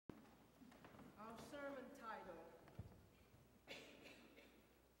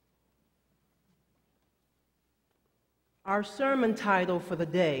Our sermon title for the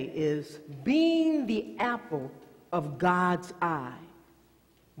day is Being the Apple of God's Eye.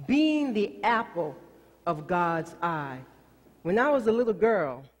 Being the apple of God's eye. When I was a little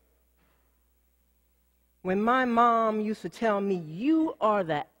girl, when my mom used to tell me, "You are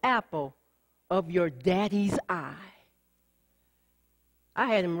the apple of your daddy's eye," I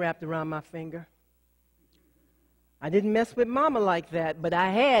had him wrapped around my finger. I didn't mess with mama like that, but I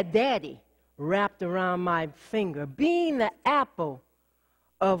had daddy wrapped around my finger, being the apple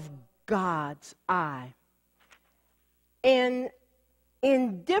of God's eye. And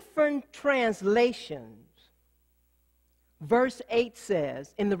in different translations, verse 8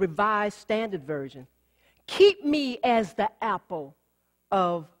 says, in the Revised Standard Version, "Keep me as the apple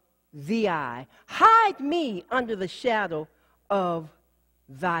of the eye. Hide me under the shadow of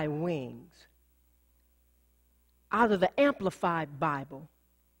thy wings." Out of the Amplified Bible,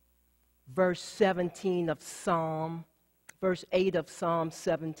 verse 17 of verse 8 of Psalm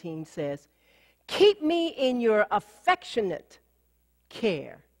 17 says, "Keep me in your affectionate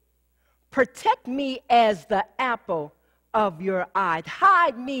care. Protect me as the apple of your eye.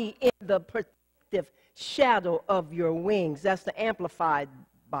 Hide me in the protective shadow of your wings." That's the Amplified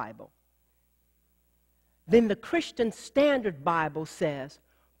Bible. Then the Christian Standard Bible says,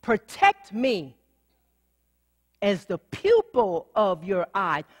 "Protect me as the pupil of your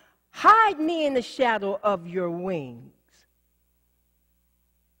eye. Hide me in the shadow of your wings."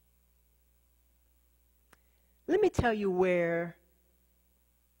 Let me tell you where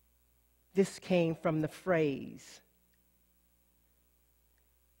this came from, the phrase.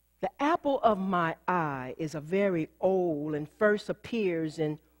 The apple of my eye is a very old and first appears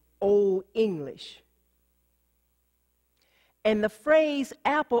in Old English. And the phrase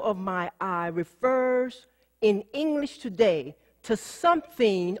apple of my eye refers in English today to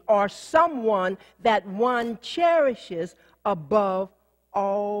something or someone that one cherishes above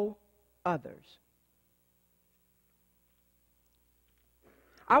all others.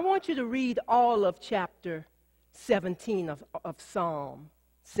 I want you to read all of chapter 17 of Psalm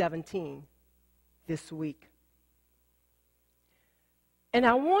 17 this week. And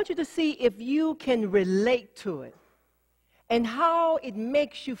I want you to see if you can relate to it and how it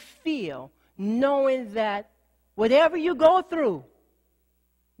makes you feel knowing that whatever you go through,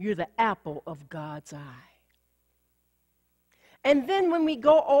 you're the apple of God's eye. And then when we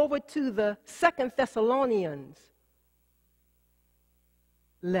go over to the 2 Thessalonians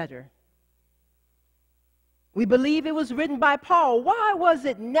letter, we believe it was written by Paul. Why was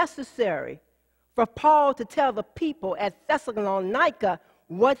it necessary for Paul to tell the people at Thessalonica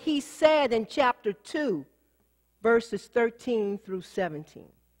what he said in chapter 2, verses 13 through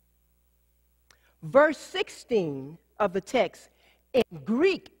 17? Verse 16 of the text in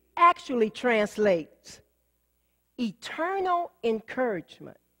Greek actually translates eternal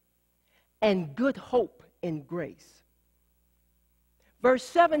encouragement and good hope in grace. Verse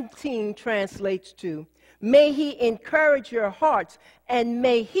 17 translates to, "May he encourage your hearts, and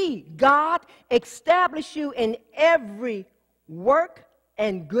may he, God, establish you in every work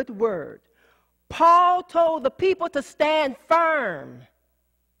and good word." Paul told the people to stand firm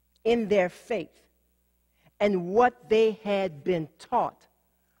in their faith and what they had been taught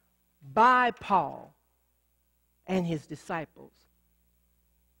by Paul and his disciples.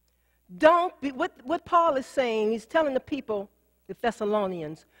 What Paul is saying, he's telling the people, the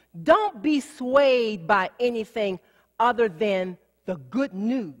Thessalonians, don't be swayed by anything other than the good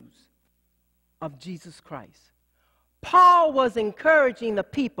news of Jesus Christ. Paul was encouraging the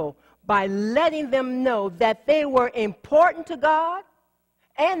people by letting them know that they were important to God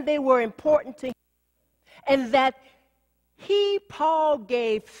and they were important to him. And that Paul,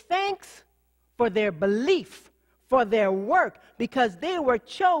 gave thanks for their belief, for their work, because they were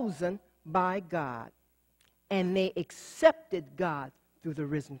chosen by God. And they accepted God through the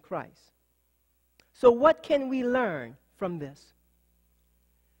risen Christ. So what can we learn from this?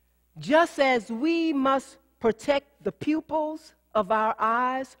 Just as we must protect the pupils of our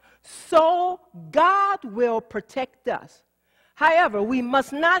eyes, so God will protect us. However, we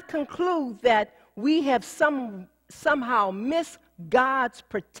must not conclude that we have somehow missed God's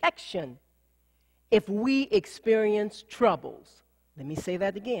protection if we experience troubles. Let me say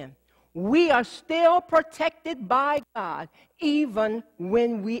that again. We are still protected by God even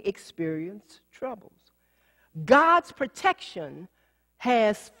when we experience troubles. God's protection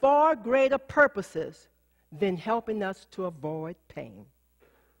has far greater purposes than helping us to avoid pain.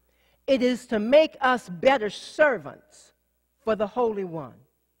 It is to make us better servants for the Holy One.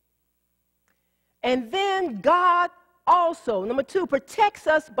 And then God also, number 2, protects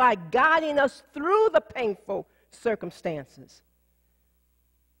us by guiding us through the painful circumstances.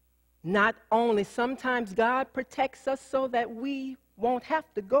 Not only sometimes God protects us so that we won't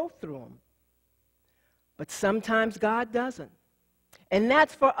have to go through them, but sometimes God doesn't. And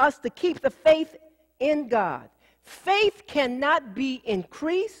that's for us to keep the faith in God. Faith cannot be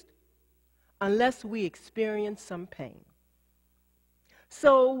increased unless we experience some pain.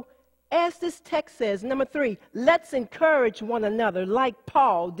 So, as this text says, number 3, let's encourage one another like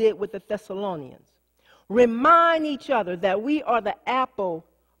Paul did with the Thessalonians. Remind each other that we are the apple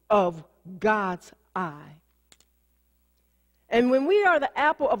of God's eye. And when we are the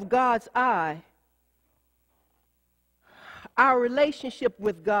apple of God's eye, our relationship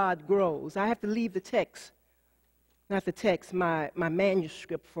with God grows. I have to leave the text, not the text, my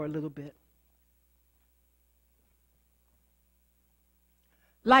manuscript for a little bit.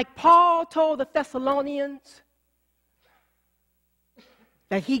 Like Paul told the Thessalonians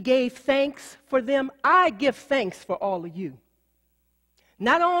that he gave thanks for them, I give thanks for all of you.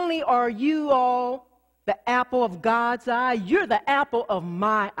 Not only are you all the apple of God's eye, you're the apple of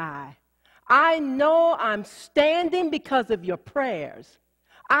my eye. I know I'm standing because of your prayers.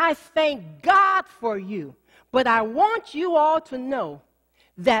 I thank God for you. But I want you all to know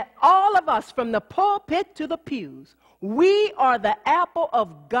that all of us, from the pulpit to the pews, we are the apple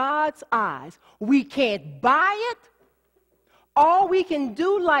of God's eyes. We can't buy it. All we can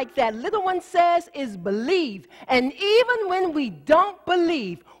do, like that little one says, is believe. And even when we don't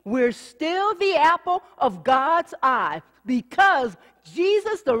believe, we're still the apple of God's eye because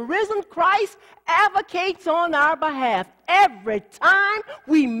Jesus, the risen Christ, advocates on our behalf every time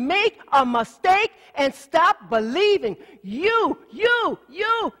we make a mistake and stop believing. You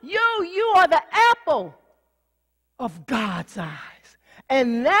are the apple of God's eyes.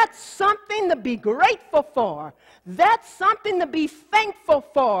 And that's something to be grateful for. That's something to be thankful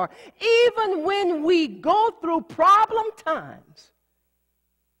for, even when we go through problem times.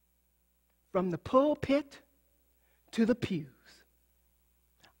 From the pulpit to the pews,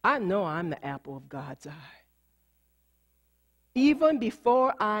 I know I'm the apple of God's eye. Even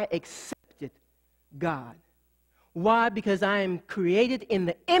before I accepted God. Why? Because I am created in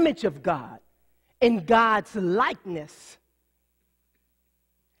the image of God, in God's likeness.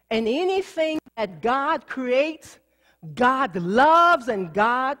 And anything that God creates, God loves and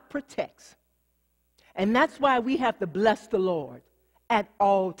God protects. And that's why we have to bless the Lord at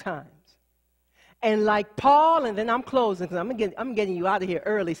all times. And like Paul, and then I'm closing because I'm getting you out of here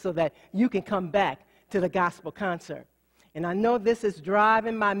early so that you can come back to the gospel concert. And I know this is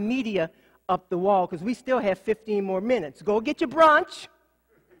driving my media up the wall because we still have 15 more minutes. Go get your brunch.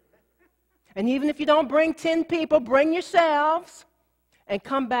 And even if you don't bring 10 people, bring yourselves. And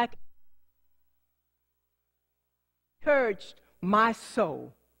come back. Encouraged my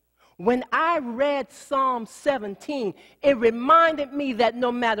soul. When I read Psalm 17, it reminded me that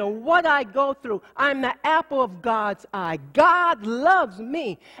no matter what I go through, I'm the apple of God's eye. God loves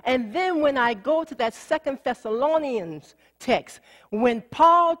me. And then when I go to that 2 Thessalonians text, when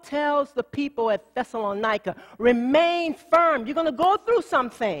Paul tells the people at Thessalonica, remain firm. You're going to go through some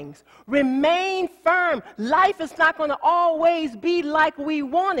things. Remain firm. Life is not going to always be like we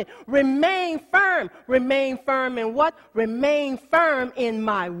want it. Remain firm. Remain firm in what? Remain firm in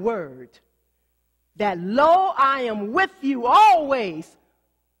my word. That lo, I am with you always.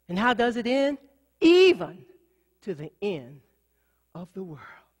 And how does it end? Even to the end of the world.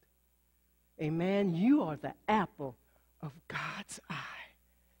 Amen. You are the apple of God's eye.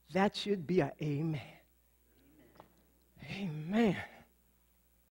 That should be an amen. Amen.